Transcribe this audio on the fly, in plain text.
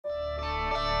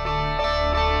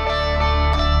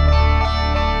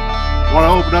Want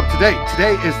to open up today.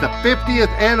 Today is the 50th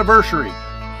anniversary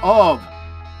of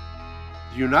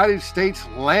the United States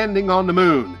landing on the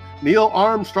moon. Neil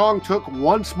Armstrong took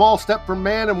one small step for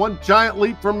man and one giant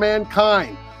leap for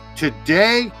mankind.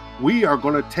 Today, we are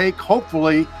going to take,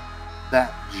 hopefully,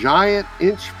 that giant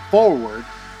inch forward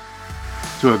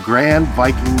to a grand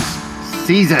Vikings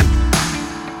season.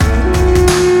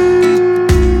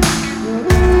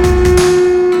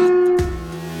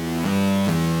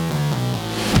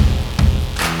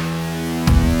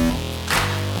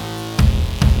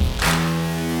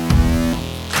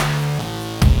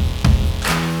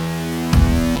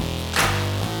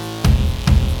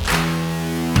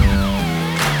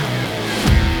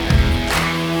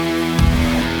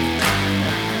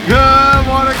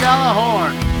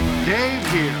 Gallahorn, Dave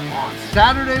here on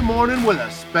Saturday morning with a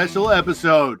special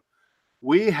episode.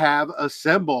 We have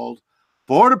assembled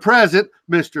for the present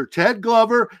Mr. Ted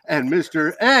Glover and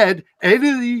Mr.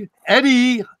 Eddie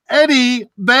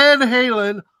Van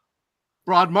Halen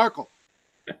Broadmarkle.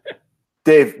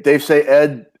 Dave, say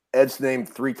Ed's name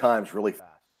 3 times really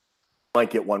fast. Might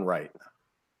get one right.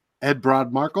 Ed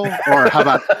Broadmarkle, or how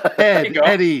about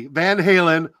Eddie Van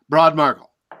Halen Broadmarkle?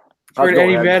 I've heard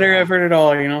Eddie better. I've heard it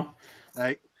all, you know.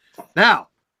 Right. Now,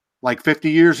 like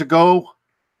 50 years ago,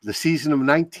 the season of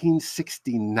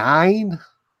 1969,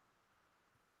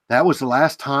 that was the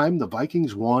last time the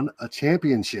Vikings won a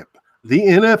championship, the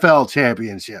NFL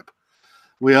championship.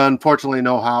 We unfortunately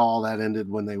know how all that ended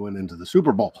when they went into the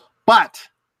Super Bowl, but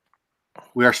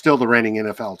we are still the reigning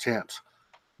NFL champs.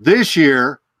 This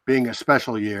year being a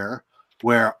special year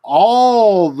where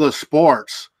all the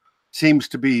sports seems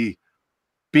to be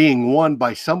being won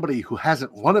by somebody who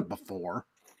hasn't won it before,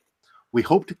 we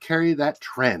hope to carry that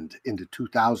trend into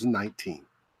 2019.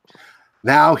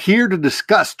 Now, here to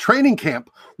discuss training camp,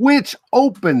 which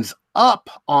opens up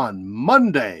on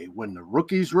Monday when the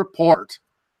rookies report.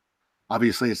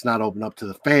 Obviously, it's not open up to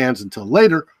the fans until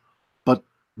later, but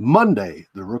Monday,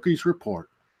 the rookies report,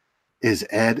 is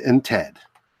Ed and Ted.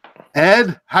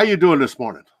 Ed, how you doing this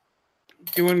morning?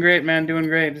 Doing great, man. Doing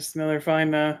great. Just another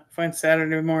fine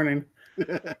Saturday morning.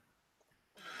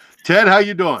 Ted, how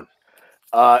you doing?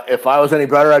 If I was any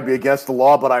better, I'd be against the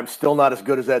law, but I'm still not as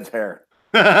good as Ed's hair.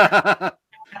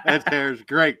 Ed's hair is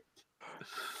great.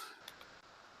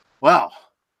 Well,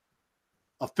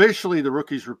 officially the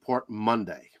rookies report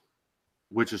Monday,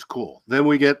 which is cool. Then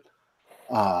we get,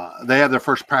 they have their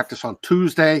first practice on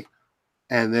Tuesday,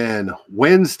 and then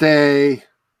Wednesday,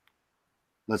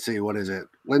 let's see, what is it?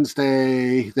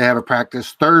 Wednesday, they have a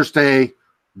practice. Thursday,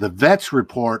 the vets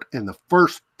report, and the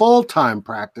first full-time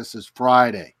practice is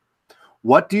Friday.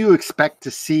 What do you expect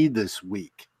to see this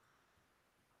week,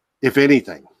 if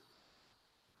anything?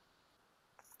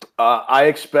 I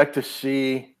expect to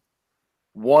see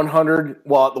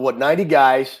 90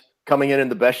 guys coming in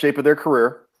the best shape of their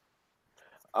career.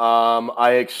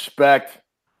 I expect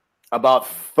about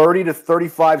 30 to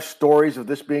 35 stories of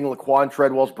this being Laquan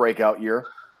Treadwell's breakout year.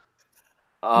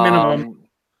 Minimum.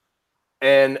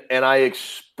 And I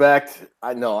expect,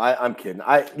 I'm kidding.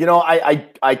 I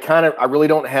really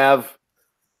don't have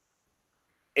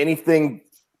anything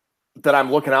that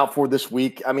I'm looking out for this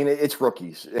week. I mean, it's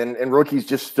rookies and rookies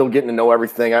just still getting to know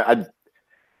everything.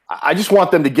 I just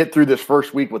want them to get through this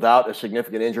first week without a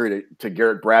significant injury to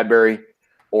Garrett Bradbury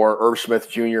or Irv Smith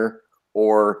Jr.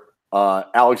 or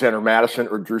Alexander Madison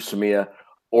or Drew Samia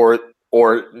or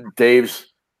Dave's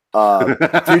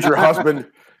future husband,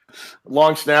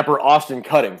 long snapper Austin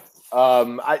Cutting.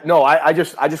 I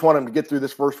just want him to get through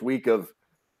this first week of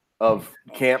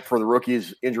camp for the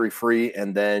rookies injury free,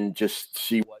 and then just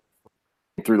see what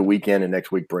through the weekend and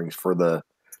next week brings for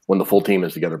when the full team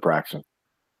is together practicing.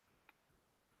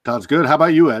 Sounds good. How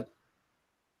about you, Ed?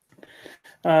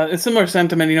 It's similar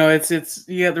sentiment. You know, it's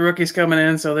you got the rookies coming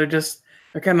in, so they're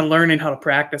kind of learning how to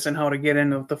practice and how to get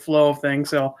into the flow of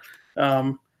things. So,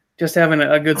 just having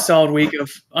a good solid week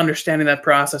of understanding that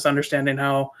process, understanding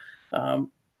how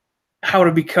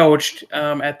to be coached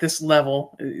at this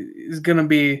level is going to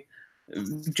be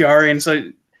jarring.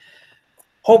 So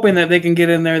hoping that they can get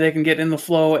in there, they can get in the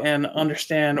flow and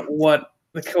understand what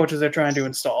the coaches are trying to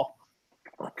install.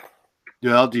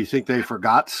 Well, do you think they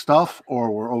forgot stuff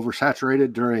or were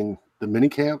oversaturated during the mini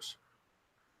camps?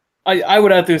 I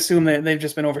would have to assume that they've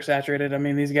just been oversaturated. I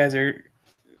mean, these guys they're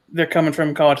coming from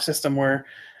a college system where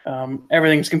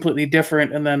everything's completely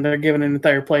different, and then they're given an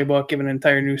entire playbook, given an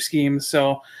entire new scheme.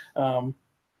 So,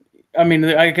 I mean,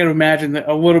 I can imagine that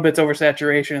a little bit's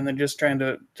oversaturation, and then just trying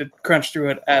to crunch through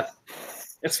it at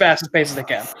as fast a pace as they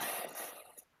can.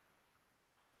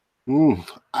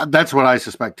 That's what I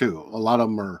suspect too. A lot of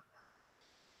them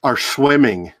are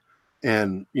swimming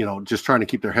and just trying to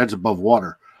keep their heads above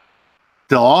water.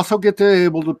 They'll also get to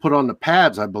able to put on the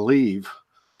pads, I believe.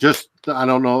 I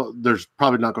don't know. There's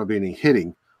probably not going to be any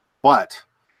hitting, but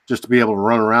just to be able to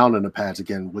run around in the pads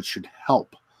again, which should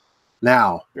help.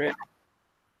 Now,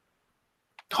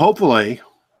 hopefully,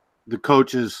 the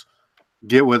coaches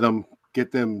get with them,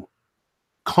 get them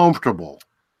comfortable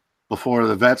before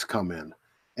the vets come in.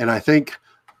 And I think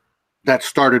that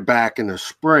started back in the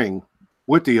spring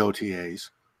with the OTAs,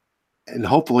 and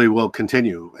hopefully will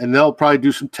continue. And they'll probably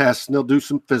do some tests, and they'll do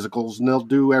some physicals, and they'll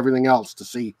do everything else to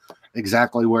see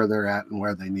exactly where they're at and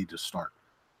where they need to start.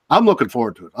 I'm looking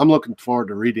forward to it. I'm looking forward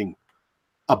to reading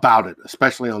about it,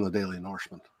 especially on the Daily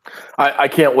Norseman. I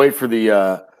can't wait for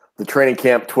the training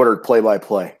camp Twitter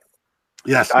play-by-play.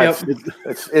 Yes,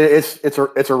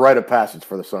 it's a rite of passage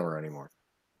for the summer anymore.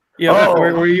 Yeah,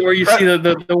 where you see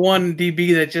the one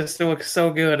DB that just looks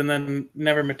so good and then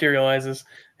never materializes.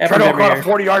 Treadwell caught a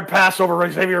 40-yard pass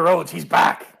over Xavier Rhodes. He's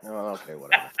back. Oh, okay,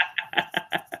 whatever.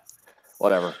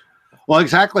 Whatever. Well,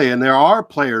 exactly. And there are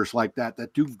players like that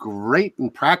do great in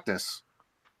practice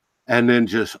and then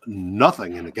just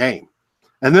nothing in the game.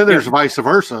 And then there's vice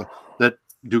versa that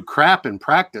do crap in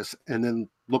practice and then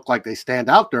look like they stand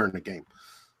out during the game.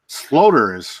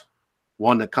 Sloter is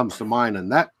one that comes to mind in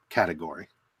that category.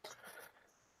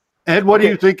 Ed, what do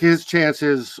you think his chance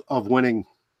is of winning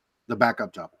the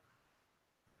backup job?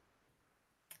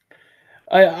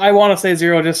 I want to say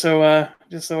 0 just so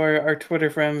our Twitter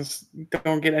friends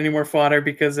don't get any more fodder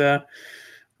because I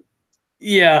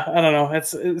don't know. It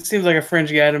seems like a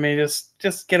fringe guy to me.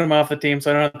 Just get him off the team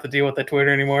so I don't have to deal with the Twitter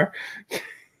anymore.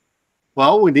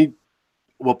 Well,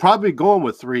 we'll probably be going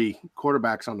with 3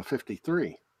 quarterbacks on the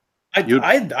 53.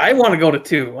 I want to go to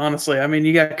 2, honestly. I mean,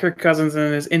 you got Kirk Cousins,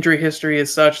 and his injury history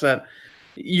is such that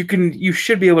you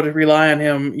should be able to rely on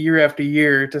him year after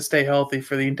year to stay healthy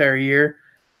for the entire year.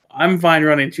 I'm fine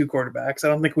running 2 quarterbacks. I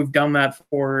don't think we've done that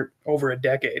for over a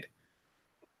decade.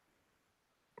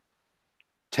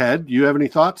 Ted, you have any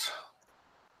thoughts?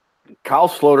 Kyle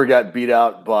Sloter got beat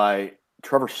out by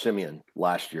Trevor Siemian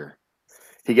last year.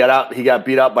 He got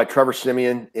beat out by Trevor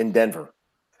Siemian in Denver.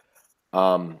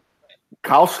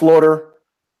 Kyle Sloter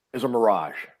is a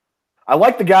mirage. I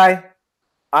like the guy.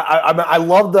 I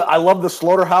love the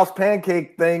Slaughterhouse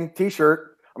pancake thing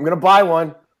T-shirt. I'm gonna buy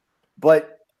one,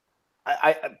 but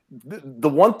the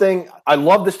one thing I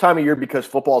love this time of year because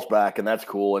football's back and that's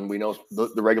cool, and we know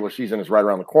the regular season is right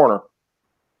around the corner.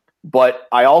 But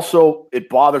it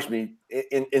bothers me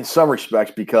in some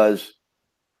respects because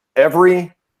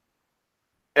every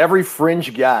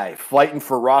fringe guy fighting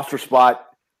for roster spot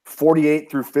 48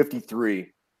 through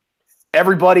 53,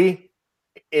 everybody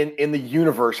in the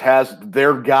universe has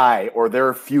their guy or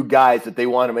their few guys that they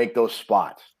want to make those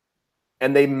spots.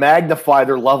 And they magnify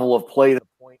their level of play to the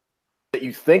point that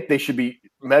you think they should be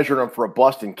measuring them for a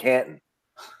bust in Canton.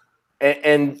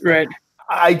 And right.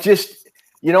 I just,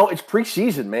 it's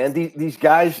preseason, man. These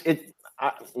guys,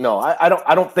 I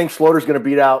don't think Sloter's going to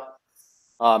beat out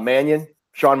Sean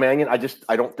Mannion.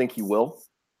 I don't think he will.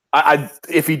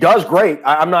 If he does, great.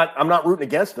 I'm not rooting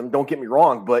against him. Don't get me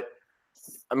wrong, but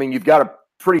I mean, you've got a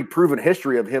pretty proven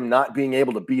history of him not being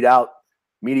able to beat out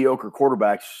mediocre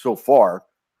quarterbacks so far.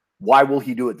 Why will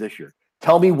he do it this year?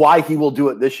 Tell me why he will do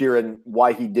it this year and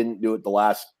why he didn't do it the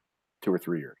last 2 or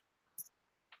 3 years.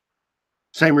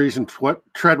 Same reason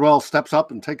Treadwell steps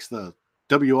up and takes the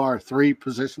WR3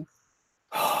 position.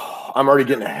 I'm already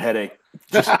getting a headache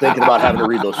just thinking about having to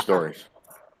read those stories.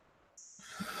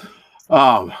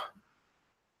 And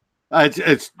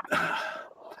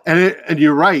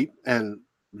you're right. And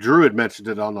Drew had mentioned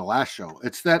it on the last show.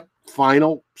 It's that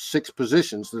final 6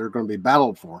 positions that are going to be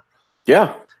battled for.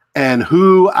 Yeah. And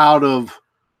who out of,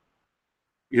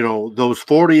 those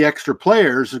 40 extra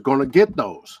players is going to get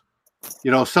those?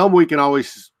 Some we can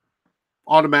always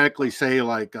automatically say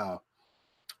like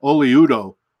Oli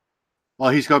Udoh. Well,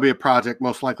 he's going to be a project.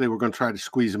 Most likely we're going to try to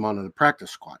squeeze him onto the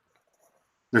practice squad.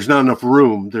 There's not enough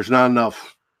room. There's not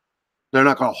enough. They're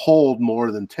not going to hold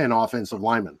more than 10 offensive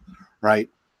linemen, right?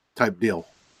 Type deal.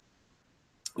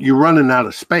 You're running out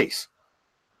of space.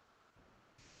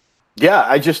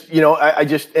 Yeah,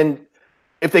 and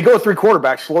if they go 3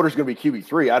 quarterbacks, Slaughter's going to be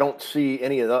QB3. I don't see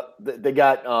any of they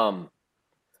got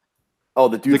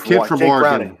the dude, the kid from Jake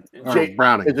Oregon,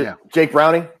 Browning. Yeah, Jake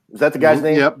Browning. Is that the guy's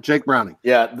name? Yep, Jake Browning.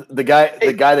 Yeah, the guy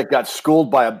that got schooled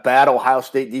by a bad Ohio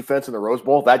State defense in the Rose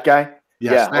Bowl. That guy.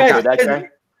 Yes, yeah, that guy.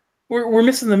 We're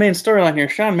missing the main storyline here.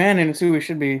 Sean Mannion is who we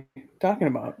should be talking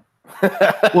about.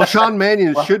 Well, Sean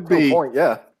Mannion should be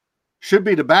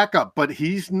the backup, but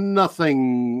he's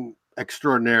nothing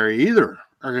extraordinary either.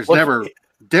 Or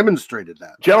demonstrated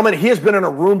that. Gentlemen, he has been in a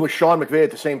room with Sean McVay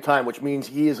at the same time, which means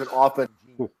he is an offense.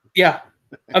 Yeah.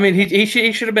 I mean, he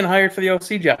should have been hired for the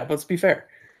OC job. Let's be fair.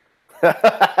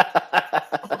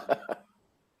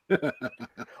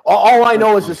 All I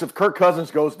know is this: if Kirk Cousins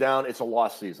goes down, it's a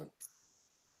lost season.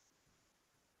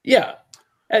 Yeah,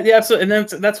 absolutely. And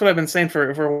that's what I've been saying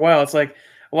for a while. It's like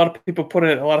a lot of people put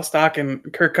a lot of stock in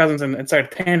Kirk Cousins, and sorry to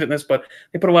tangent this, but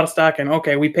they put a lot of stock in,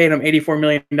 okay, we paid him $84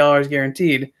 million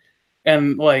guaranteed.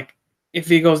 And like, if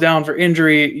he goes down for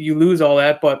injury, you lose all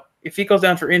that. But if he goes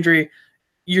down for injury,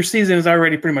 your season is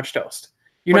already pretty much toast.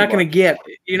 You're not going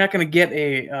to get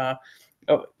a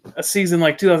season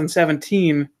like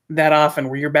 2017 that often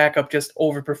where your backup just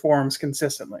overperforms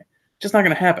consistently. Just not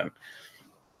going to happen.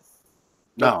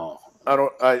 No,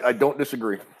 I don't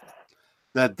disagree.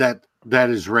 That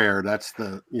is rare. That's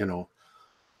the,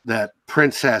 that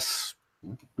princess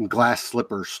in glass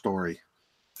slippers story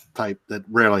type that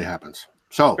rarely happens.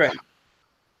 So, right.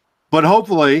 But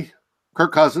hopefully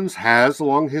Kirk Cousins has a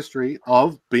long history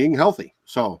of being healthy.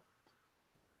 So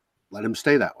let him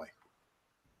stay that way.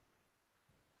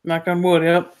 Knock on wood,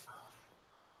 yep.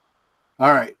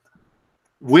 All right.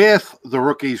 With the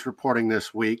rookies reporting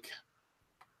this week,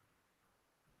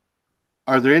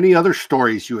 are there any other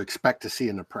stories you expect to see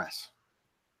in the press?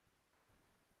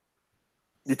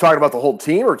 You talking about the whole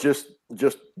team or just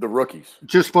the rookies?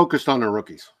 Just focused on the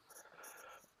rookies.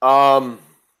 I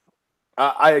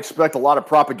expect a lot of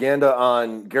propaganda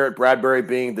on Garrett Bradbury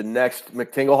being the next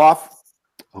McTinglehoff.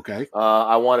 Okay.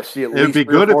 I want to see at least. It'd be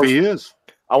good if he is.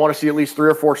 I want to see at least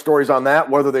 3 or 4 stories on that,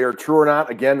 whether they are true or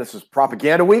not. Again, this is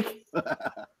propaganda week. No,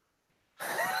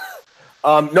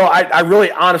 I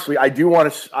really, honestly, I do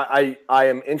want to. I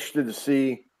am interested to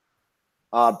see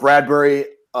Bradbury,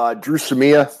 Drew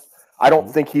Samia. I don't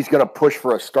think he's going to push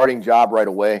for a starting job right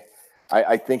away.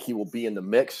 I think he will be in the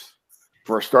mix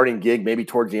for a starting gig maybe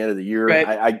towards the end of the year.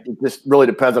 Right. It just really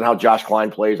depends on how Josh Klein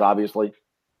plays, obviously.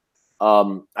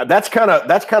 That's kind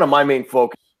of my main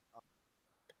focus.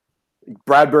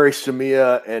 Bradbury,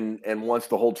 Samia, and once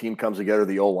the whole team comes together,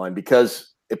 the O-line.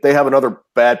 Because if they have another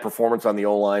bad performance on the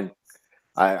O-line,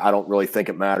 I don't really think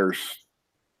it matters.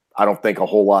 I don't think a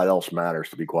whole lot else matters,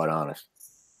 to be quite honest.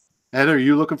 Ed, are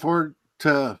you looking forward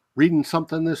to reading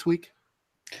something this week?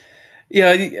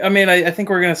 Yeah, I mean, I think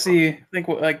we're going to see, I think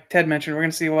like Ted mentioned, we're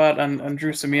going to see a lot on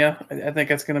Drew Samia. I think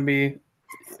that's going to be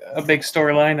a big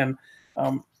storyline. And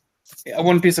I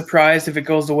wouldn't be surprised if it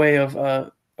goes the way of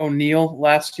O'Neal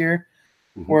last year,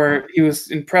 where he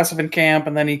was impressive in camp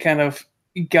and then he kind of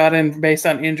got in based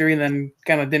on injury and then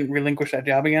kind of didn't relinquish that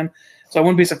job again. So I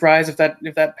wouldn't be surprised if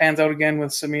that pans out again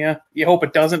with Samia. You hope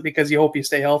it doesn't because you hope you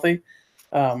stay healthy.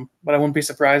 But I wouldn't be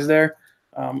surprised there.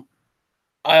 I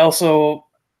also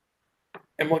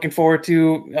am looking forward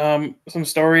to some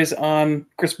stories on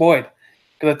Chris Boyd,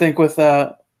 because I think with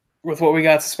what we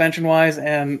got suspension wise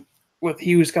and with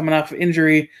Hughes coming off of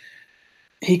injury,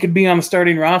 he could be on the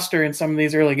starting roster in some of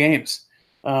these early games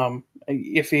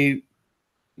if he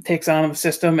takes on the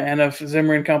system and if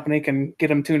Zimmer and company can get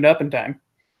him tuned up in time,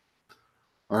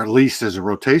 or at least as a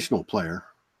rotational player.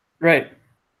 Right.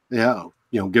 Yeah,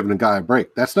 giving a guy a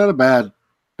break. That's not a bad.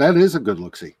 That is a good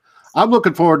look-see. I'm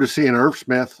looking forward to seeing Irv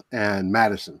Smith and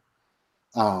Madison,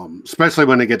 especially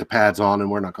when they get the pads on,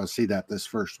 and we're not going to see that this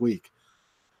first week.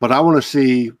 But I want to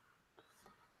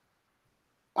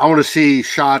see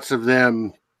shots of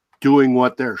them doing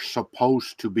what they're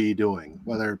supposed to be doing,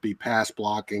 whether it be pass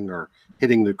blocking or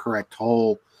hitting the correct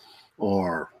hole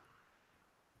or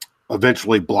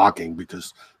eventually blocking,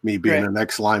 because me being an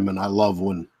ex-lineman, I love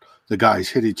when the guys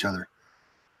hit each other.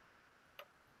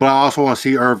 But I also want to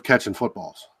see Irv catching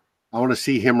footballs. I want to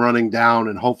see him running down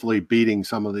and hopefully beating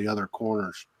some of the other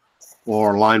corners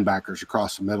or linebackers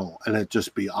across the middle, and it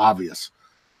just be obvious.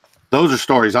 Those are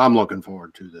stories I'm looking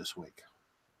forward to this week.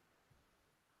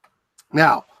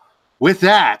 Now, with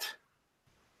that,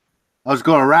 I was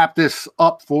going to wrap this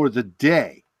up for the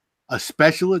day, a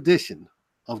special edition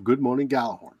of Good Morning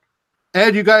Gallahorn.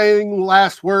 Ed, you got any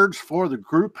last words for the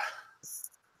group?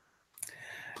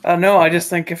 No, I just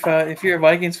think if you're a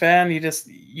Vikings fan,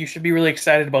 you should be really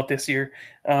excited about this year.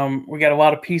 We got a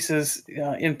lot of pieces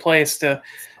in place to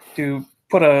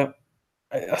put a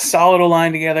solid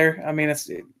line together. I mean,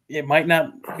 it might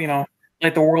not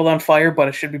light the world on fire, but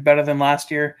it should be better than last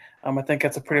year. I think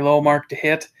that's a pretty low mark to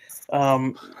hit.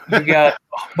 You got a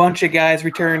bunch of guys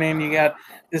returning. You got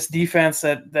this defense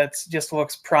that's just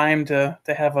looks primed to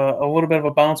have a little bit of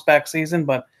a bounce back season,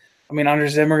 but. I mean, under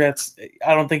Zimmer,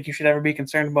 I don't think you should ever be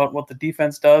concerned about what the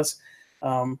defense does.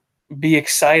 Be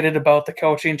excited about the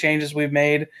coaching changes we've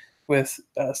made. with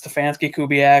Stefanski,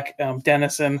 Kubiak,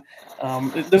 Dennison.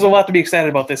 There's a lot to be excited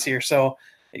about this year. So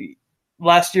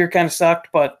last year kind of sucked,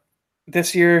 but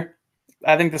this year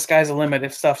I think the sky's the limit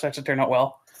if stuff starts to turn out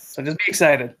well. So just be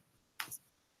excited.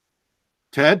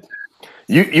 Ted?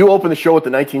 You open the show with the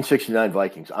 1969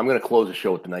 Vikings. I'm going to close the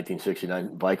show with the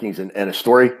 1969 Vikings and a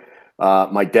story.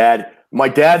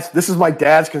 This is my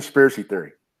dad's conspiracy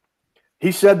theory.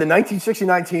 He said the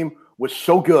 1969 team was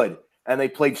so good and they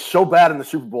played so bad in the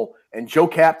Super Bowl, and Joe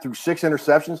Kapp threw 6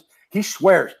 interceptions. He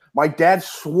swears. My dad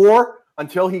swore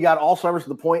until he got Alzheimer's to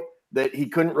the point that he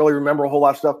couldn't really remember a whole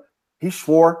lot of stuff. He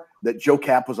swore that Joe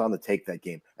Kapp was on the take that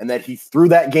game and that he threw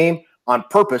that game on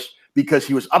purpose because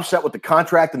he was upset with the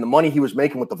contract and the money he was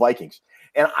making with the Vikings.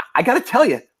 And I got to tell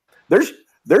you, there's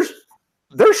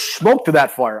smoke to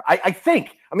that fire. I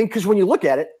think. I mean, because when you look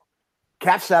at it,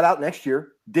 Kapp sat out next year,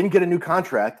 didn't get a new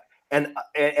contract, and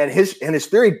his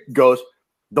theory goes,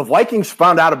 the Vikings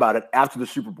found out about it after the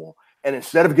Super Bowl, and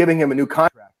instead of giving him a new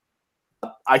contract,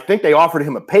 I think they offered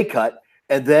him a pay cut,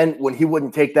 and then when he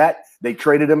wouldn't take that, they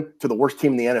traded him to the worst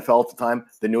team in the NFL at the time,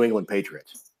 the New England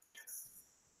Patriots.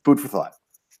 Food for thought.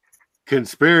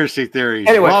 Conspiracy theories.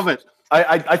 Anyway, Love it.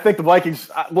 I think the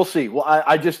Vikings. We'll see. Well,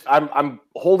 I'm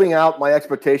holding out my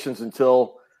expectations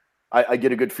until I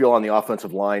get a good feel on the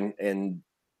offensive line, and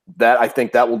that I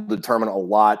think that will determine a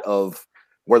lot of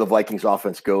where the Vikings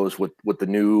offense goes with the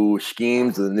new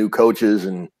schemes, the new coaches,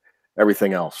 and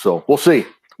everything else. So we'll see.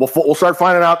 We'll start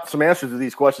finding out some answers to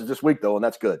these questions this week, though, and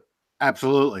that's good.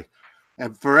 Absolutely.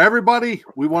 And for everybody,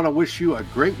 we want to wish you a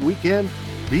great weekend.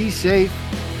 Be safe,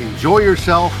 enjoy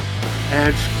yourself,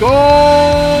 and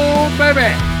score,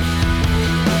 baby!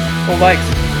 Well,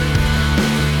 Vikes.